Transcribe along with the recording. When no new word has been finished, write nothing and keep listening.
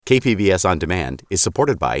KPBS On Demand is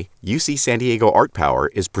supported by UC San Diego Art Power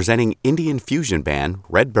is presenting Indian fusion band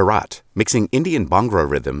Red Bharat, mixing Indian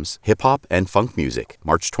Bhangra rhythms, hip-hop, and funk music,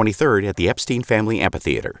 March 23rd at the Epstein Family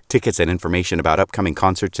Amphitheater. Tickets and information about upcoming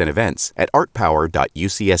concerts and events at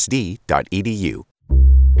artpower.ucsd.edu.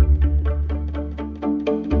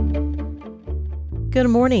 Good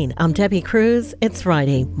morning. I'm Debbie Cruz. It's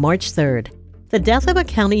Friday, March 3rd. The death of a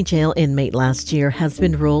county jail inmate last year has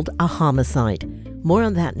been ruled a homicide. More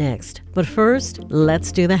on that next. But first,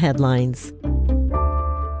 let's do the headlines.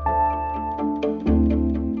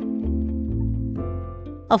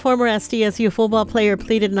 A former SDSU football player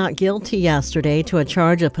pleaded not guilty yesterday to a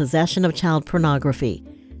charge of possession of child pornography.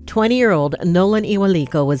 20-year-old Nolan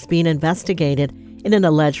Iwaliko was being investigated in an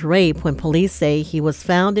alleged rape when police say he was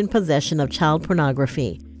found in possession of child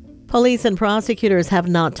pornography. Police and prosecutors have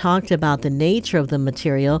not talked about the nature of the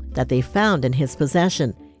material that they found in his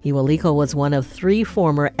possession. Iwaliko was one of 3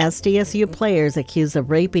 former SDSU players accused of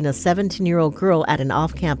raping a 17-year-old girl at an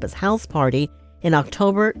off-campus house party in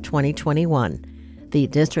October 2021. The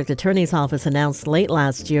district attorney's office announced late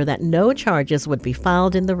last year that no charges would be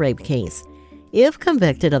filed in the rape case. If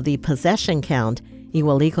convicted of the possession count,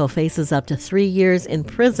 Iwaliko faces up to 3 years in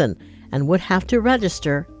prison and would have to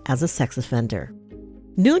register as a sex offender.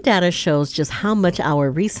 New data shows just how much our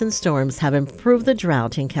recent storms have improved the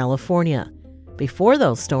drought in California. Before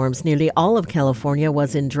those storms, nearly all of California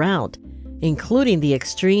was in drought, including the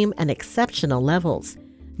extreme and exceptional levels.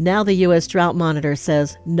 Now the U.S. Drought Monitor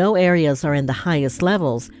says no areas are in the highest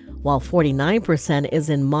levels, while 49% is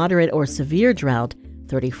in moderate or severe drought,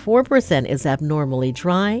 34% is abnormally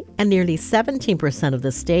dry, and nearly 17% of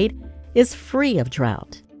the state is free of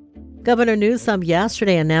drought. Governor Newsom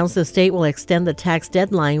yesterday announced the state will extend the tax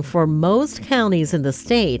deadline for most counties in the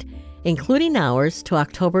state, including ours, to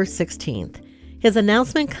October 16th. His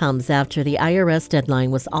announcement comes after the IRS deadline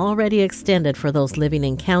was already extended for those living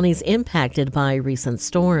in counties impacted by recent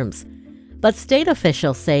storms. But state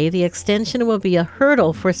officials say the extension will be a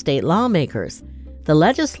hurdle for state lawmakers. The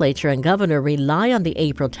legislature and governor rely on the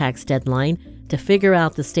April tax deadline to figure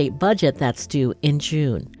out the state budget that's due in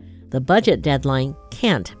June. The budget deadline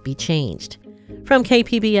can't be changed. From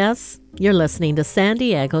KPBS, you're listening to San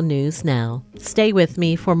Diego News Now. Stay with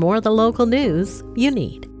me for more of the local news you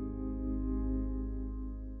need.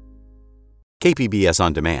 KPBS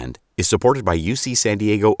On Demand is supported by UC San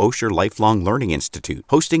Diego Osher Lifelong Learning Institute,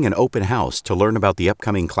 hosting an open house to learn about the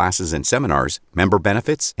upcoming classes and seminars, member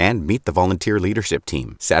benefits, and meet the volunteer leadership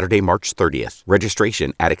team. Saturday, March 30th.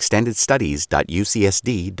 Registration at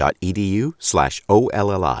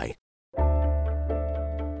extendedstudies.ucsd.edu/OLLI.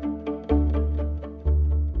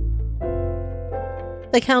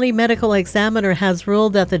 The county medical examiner has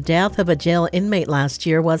ruled that the death of a jail inmate last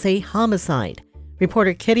year was a homicide.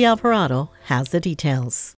 Reporter Kitty Alvarado has the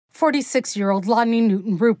details. 46-year-old Lonnie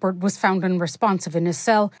Newton Rupert was found unresponsive in his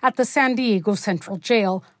cell at the San Diego Central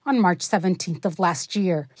Jail on March 17th of last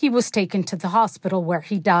year. He was taken to the hospital where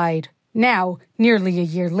he died. Now, nearly a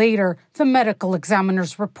year later, the medical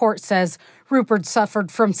examiner's report says Rupert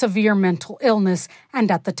suffered from severe mental illness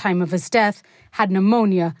and at the time of his death had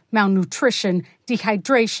pneumonia, malnutrition,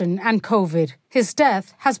 dehydration, and COVID. His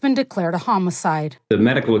death has been declared a homicide. The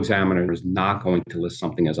medical examiner is not going to list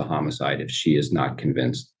something as a homicide if she is not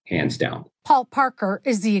convinced, hands down. Paul Parker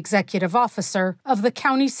is the executive officer of the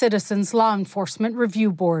County Citizens Law Enforcement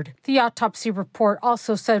Review Board. The autopsy report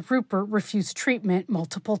also said Rupert refused treatment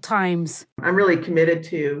multiple times. I'm really committed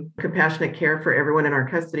to compassionate care for everyone in our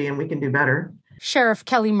custody, and we can do better. Sheriff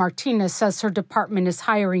Kelly Martinez says her department is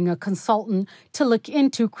hiring a consultant to look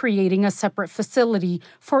into creating a separate facility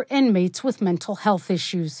for inmates with mental health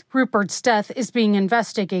issues. Rupert's death is being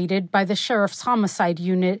investigated by the Sheriff's Homicide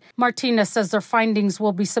Unit. Martinez says their findings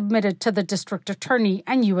will be submitted to the District Attorney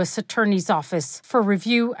and U.S. Attorney's Office for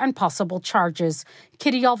review and possible charges.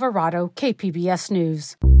 Kitty Alvarado, KPBS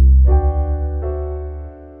News.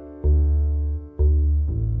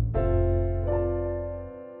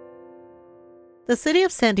 The city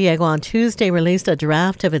of San Diego on Tuesday released a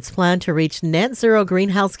draft of its plan to reach net zero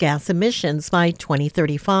greenhouse gas emissions by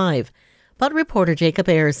 2035. But reporter Jacob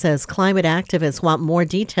Ayers says climate activists want more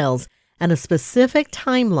details and a specific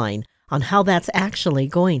timeline on how that's actually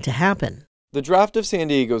going to happen. The draft of San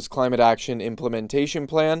Diego's Climate Action Implementation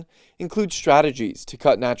Plan includes strategies to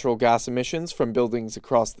cut natural gas emissions from buildings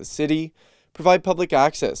across the city, provide public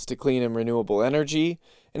access to clean and renewable energy,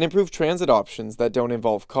 and improve transit options that don't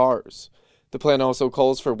involve cars. The plan also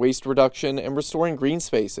calls for waste reduction and restoring green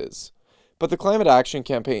spaces. But the Climate Action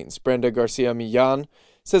Campaign's Brenda Garcia Millan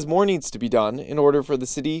says more needs to be done in order for the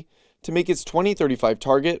city to make its 2035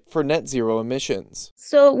 target for net zero emissions.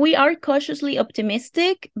 So we are cautiously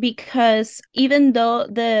optimistic because even though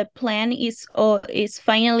the plan is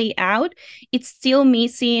finally out, it's still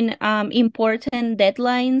missing important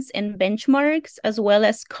deadlines and benchmarks as well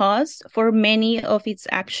as costs for many of its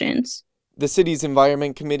actions. The city's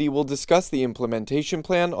Environment Committee will discuss the implementation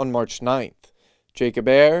plan on March 9th. Jacob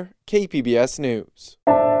Ayer, KPBS News.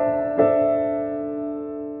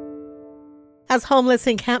 As homeless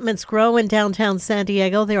encampments grow in downtown San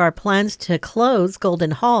Diego, there are plans to close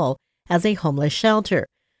Golden Hall as a homeless shelter.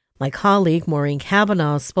 My colleague Maureen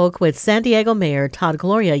Cavanaugh spoke with San Diego Mayor Todd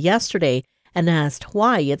Gloria yesterday and asked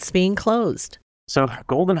why it's being closed. So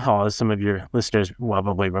Golden Hall, as some of your listeners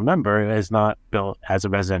probably remember, is not built as a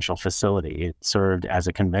residential facility. It served as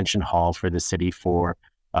a convention hall for the city for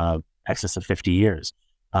excess of 50 years.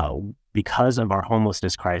 Because of our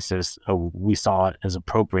homelessness crisis, we saw it as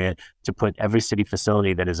appropriate to put every city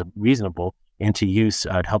facility that is reasonable into use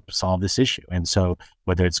to help solve this issue. And so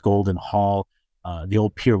whether it's Golden Hall, the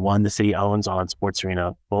old Pier 1 the city owns on Sports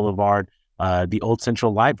Arena Boulevard, the old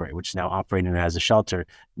Central Library, which is now operating as a shelter,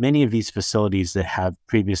 many of these facilities that have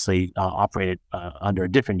previously operated under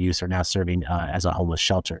a different use are now serving as a homeless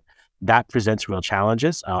shelter. That presents real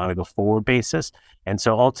challenges on a go-forward basis. And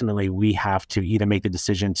so ultimately, we have to either make the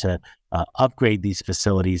decision to upgrade these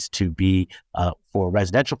facilities to be for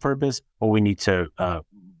residential purpose, or we need to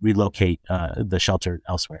relocate the shelter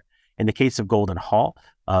elsewhere. In the case of Golden Hall,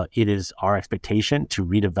 it is our expectation to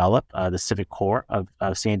redevelop the civic core of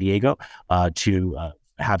San Diego to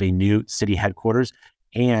have a new city headquarters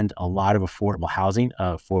and a lot of affordable housing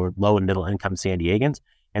for low and middle income San Diegans.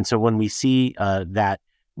 And so when we see that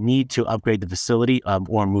need to upgrade the facility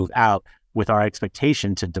or move out with our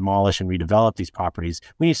expectation to demolish and redevelop these properties,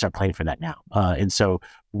 we need to start planning for that now. And so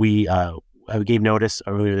we gave notice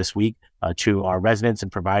earlier this week to our residents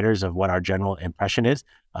and providers of what our general impression is.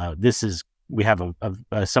 We have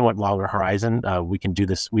a somewhat longer horizon. We can do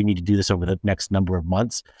this. We need to do this over the next number of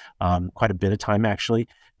months, quite a bit of time actually.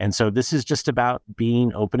 And so this is just about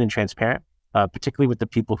being open and transparent, particularly with the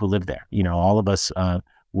people who live there. You know, all of us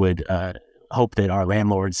would hope that our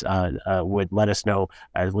landlords would let us know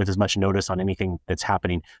with as much notice on anything that's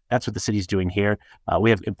happening. That's what the city's doing here. We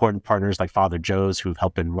have important partners like Father Joe's who've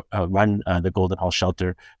helped run the Golden Hall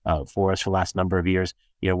shelter for us for the last number of years.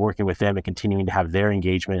 You know, working with them and continuing to have their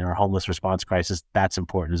engagement in our homeless response crisis, that's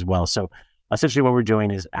important as well. So essentially what we're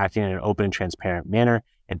doing is acting in an open and transparent manner,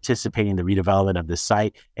 anticipating the redevelopment of this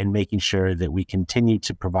site and making sure that we continue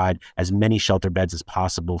to provide as many shelter beds as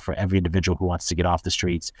possible for every individual who wants to get off the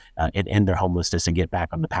streets and end their homelessness and get back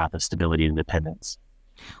on the path of stability and independence.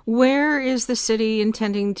 Where is the city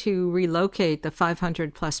intending to relocate the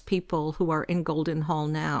 500 plus people who are in Golden Hall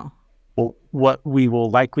now? Well, what we will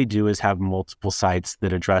likely do is have multiple sites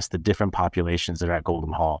that address the different populations that are at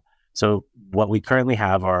Golden Hall. So what we currently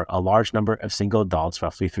have are a large number of single adults,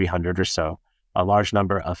 roughly 300 or so, a large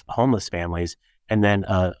number of homeless families, and then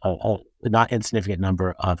a not insignificant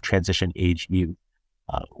number of transition age youth.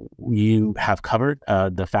 You have covered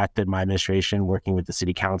the fact that my administration, working with the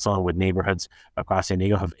city council and with neighborhoods across San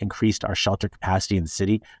Diego, have increased our shelter capacity in the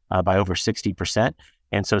city by over 60%.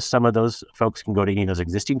 And so some of those folks can go to any of those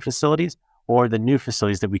existing facilities or the new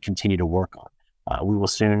facilities that we continue to work on. We will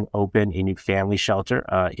soon open a new family shelter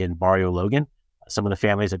in Barrio Logan. Some of the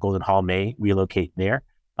families at Golden Hall may relocate there.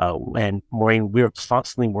 And Maureen, we're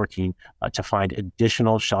constantly working to find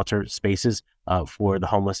additional shelter spaces for the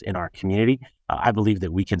homeless in our community. I believe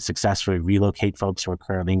that we can successfully relocate folks who are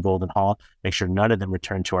currently in Golden Hall, make sure none of them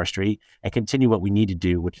return to our street, and continue what we need to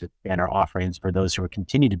do, which is expand our offerings for those who are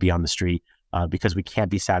continue to be on the street, because we can't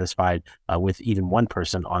be satisfied with even one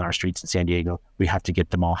person on our streets in San Diego. We have to get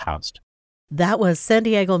them all housed. That was San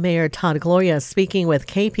Diego Mayor Todd Gloria speaking with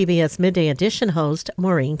KPBS Midday Edition host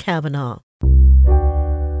Maureen Cavanaugh.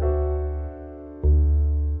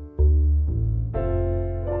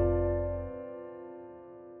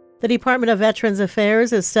 The Department of Veterans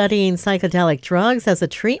Affairs is studying psychedelic drugs as a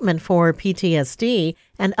treatment for PTSD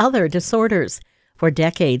and other disorders. For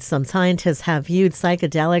decades, some scientists have viewed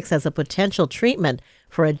psychedelics as a potential treatment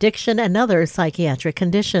for addiction and other psychiatric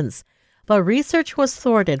conditions. But research was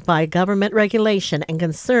thwarted by government regulation and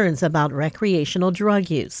concerns about recreational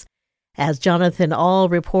drug use. As Jonathan Ahl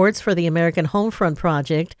reports for the American Homefront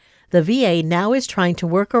Project, the VA now is trying to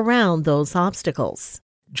work around those obstacles.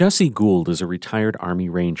 Jesse Gould is a retired Army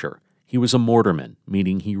Ranger. He was a mortarman,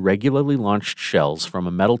 meaning he regularly launched shells from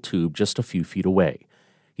a metal tube just a few feet away.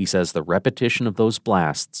 He says the repetition of those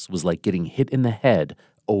blasts was like getting hit in the head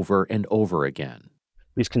over and over again.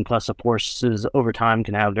 These concussive forces over time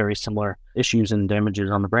can have very similar issues and damages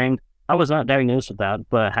on the brain. I was not diagnosed with that,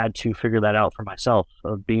 but had to figure that out for myself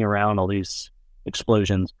of being around all these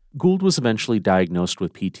explosions. Gould was eventually diagnosed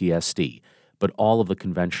with PTSD, but all of the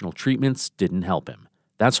conventional treatments didn't help him.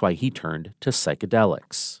 That's why he turned to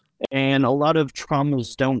psychedelics. And a lot of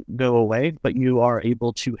traumas don't go away, but you are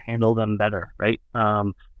able to handle them better, right?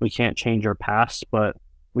 We can't change our past, but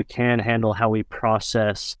we can handle how we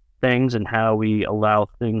process things and how we allow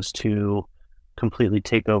things to completely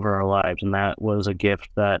take over our lives. And that was a gift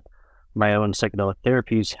that my own psychedelic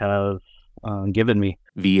therapies have given me.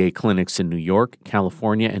 VA clinics in New York,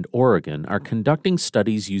 California, and Oregon are conducting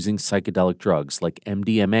studies using psychedelic drugs like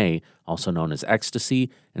MDMA, also known as ecstasy,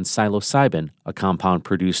 and psilocybin, a compound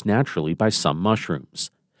produced naturally by some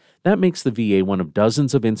mushrooms. That makes the VA one of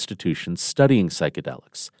dozens of institutions studying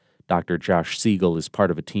psychedelics. Dr. Josh Siegel is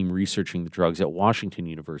part of a team researching the drugs at Washington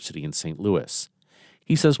University in St. Louis.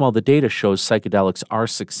 He says while the data shows psychedelics are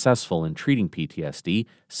successful in treating PTSD,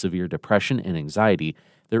 severe depression, and anxiety,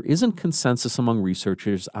 there isn't consensus among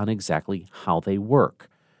researchers on exactly how they work.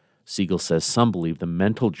 Siegel says some believe the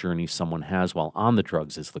mental journey someone has while on the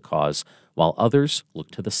drugs is the cause, while others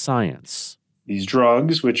look to the science. These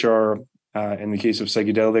drugs, which are, in the case of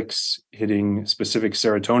psychedelics, hitting specific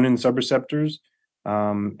serotonin subreceptors,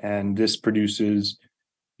 and this produces,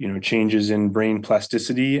 changes in brain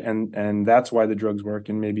plasticity, and that's why the drugs work.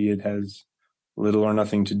 And maybe it has little or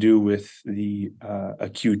nothing to do with the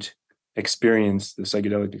acute experience, the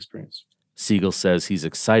psychedelic experience. Siegel says he's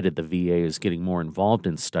excited the VA is getting more involved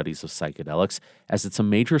in studies of psychedelics, as it's a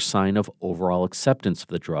major sign of overall acceptance of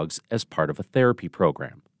the drugs as part of a therapy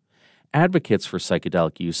program. Advocates for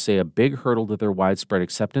psychedelic use say a big hurdle to their widespread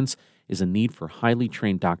acceptance is a need for highly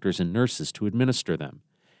trained doctors and nurses to administer them.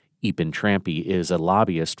 Epen Trampy is a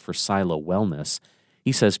lobbyist for Silo Wellness.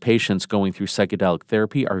 He says patients going through psychedelic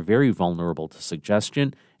therapy are very vulnerable to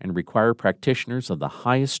suggestion and require practitioners of the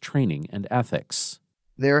highest training and ethics.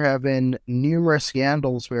 There have been numerous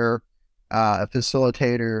scandals where a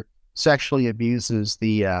facilitator sexually abuses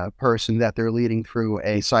the person that they're leading through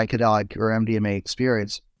a psychedelic or MDMA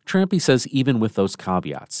experience. Trampy says even with those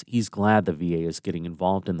caveats, he's glad the VA is getting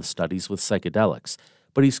involved in the studies with psychedelics,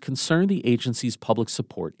 but he's concerned the agency's public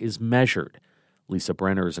support is measured. Lisa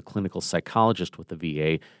Brenner is a clinical psychologist with the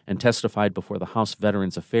VA and testified before the House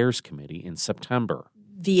Veterans Affairs Committee in September.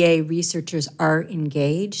 VA researchers are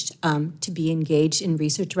engaged to be engaged in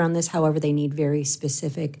research around this. However, they need very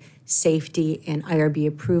specific safety and IRB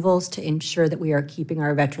approvals to ensure that we are keeping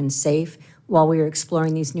our veterans safe while we are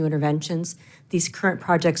exploring these new interventions. These current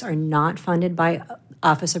projects are not funded by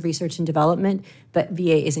Office of Research and Development, but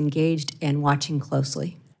VA is engaged and watching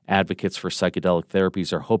closely. Advocates for psychedelic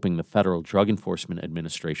therapies are hoping the Federal Drug Enforcement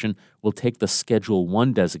Administration will take the Schedule I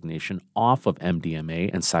designation off of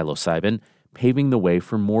MDMA and psilocybin, paving the way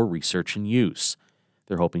for more research and use.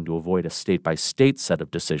 They're hoping to avoid a state-by-state set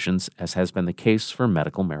of decisions, as has been the case for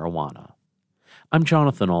medical marijuana. I'm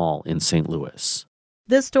Jonathan Ahl in St. Louis.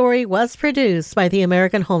 This story was produced by the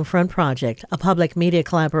American Homefront Project, a public media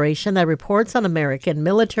collaboration that reports on American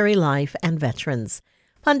military life and veterans.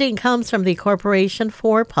 Funding comes from the Corporation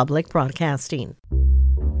for Public Broadcasting.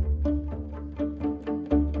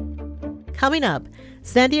 Coming up,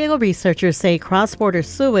 San Diego researchers say cross-border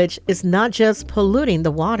sewage is not just polluting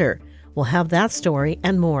the water. We'll have that story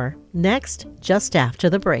and more next, just after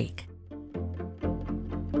the break.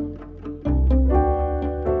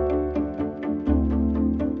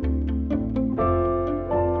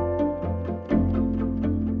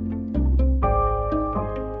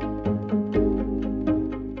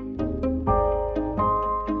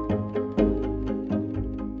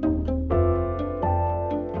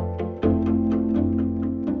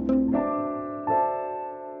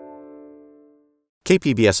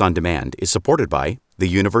 KPBS On Demand is supported by the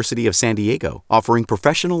University of San Diego, offering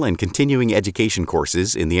professional and continuing education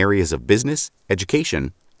courses in the areas of business,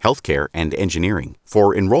 education, healthcare, and engineering.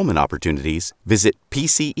 For enrollment opportunities, visit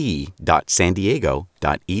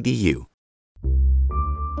pce.sandiego.edu.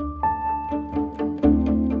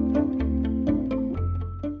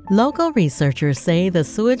 Local researchers say the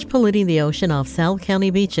sewage polluting the ocean off South County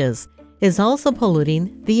beaches is also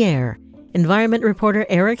polluting the air. Environment reporter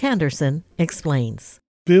Eric Anderson explains.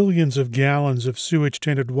 Billions of gallons of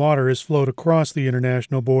sewage-tainted water has flowed across the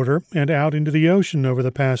international border and out into the ocean over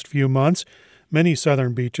the past few months. Many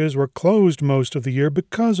southern beaches were closed most of the year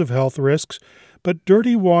because of health risks, but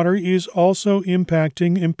dirty water is also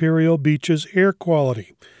impacting Imperial Beach's air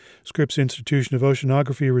quality. Scripps Institution of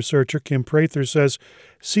Oceanography researcher Kim Prather says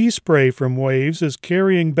sea spray from waves is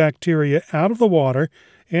carrying bacteria out of the water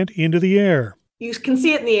and into the air. you can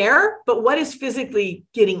see it in the air, but what is physically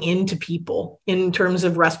getting into people in terms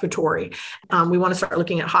of respiratory? We want to start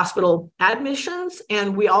looking at hospital admissions,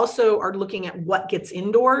 and we also are looking at what gets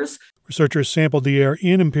indoors. Researchers sampled the air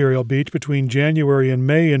in Imperial Beach between January and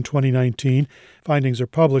May in 2019. Findings are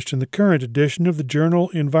published in the current edition of the journal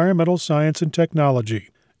Environmental Science and Technology.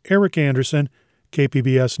 Eric Anderson,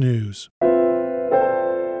 KPBS News.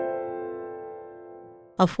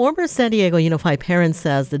 A former San Diego Unified parent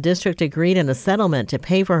says the district agreed in a settlement to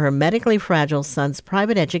pay for her medically fragile son's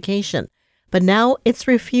private education, but now it's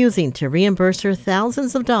refusing to reimburse her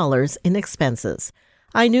thousands of dollars in expenses.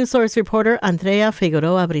 iNewsSource reporter Andrea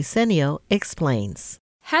Figueroa Briceño explains.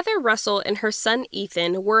 Heather Russell and her son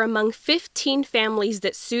Ethan were among 15 families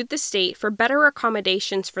that sued the state for better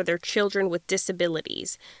accommodations for their children with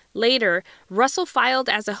disabilities. Later, Russell filed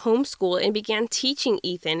as a homeschool and began teaching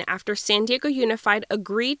Ethan after San Diego Unified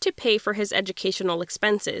agreed to pay for his educational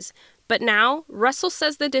expenses. But now, Russell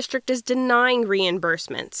says the district is denying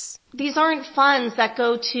reimbursements. These aren't funds that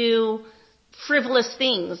go to frivolous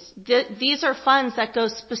things. These are funds that go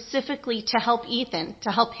specifically to help Ethan,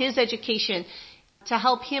 to help his education, to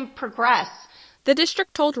help him progress. The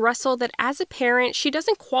district told Russell that as a parent, she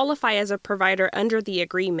doesn't qualify as a provider under the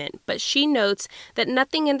agreement, but she notes that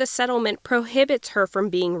nothing in the settlement prohibits her from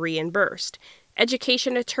being reimbursed.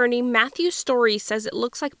 Education attorney Matthew Story says it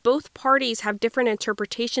looks like both parties have different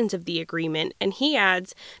interpretations of the agreement, and he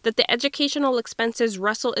adds that the educational expenses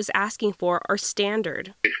Russell is asking for are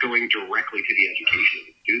standard. It's going directly to the education of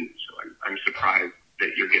the students, so I'm surprised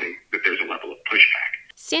that there's a level of pushback.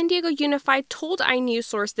 San Diego Unified told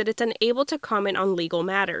iNewsSource that it's unable to comment on legal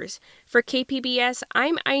matters. For KPBS,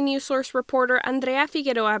 I'm iNewsSource reporter Andrea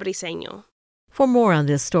Figueroa Briceño. For more on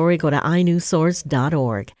this story, go to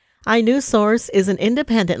iNewsSource.org. iNewsSource is an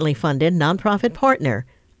independently funded nonprofit partner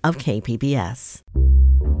of KPBS.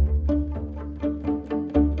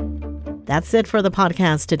 That's it for the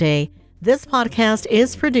podcast today. This podcast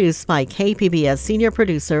is produced by KPBS senior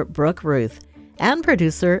producer Brooke Ruth and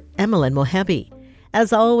producer Emmeline Mohebi.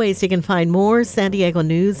 As always, you can find more San Diego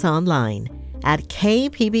news online at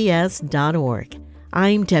kpbs.org.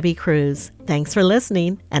 I'm Debbie Cruz. Thanks for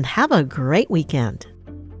listening and have a great weekend.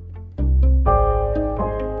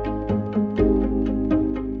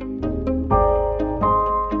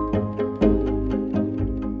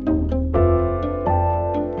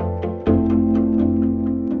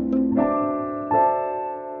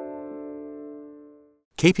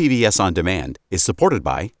 KPBS On Demand is supported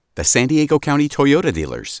by the San Diego County Toyota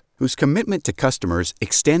dealers, whose commitment to customers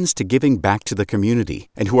extends to giving back to the community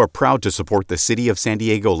and who are proud to support the City of San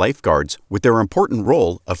Diego lifeguards with their important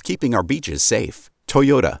role of keeping our beaches safe.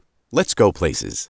 Toyota, let's go places.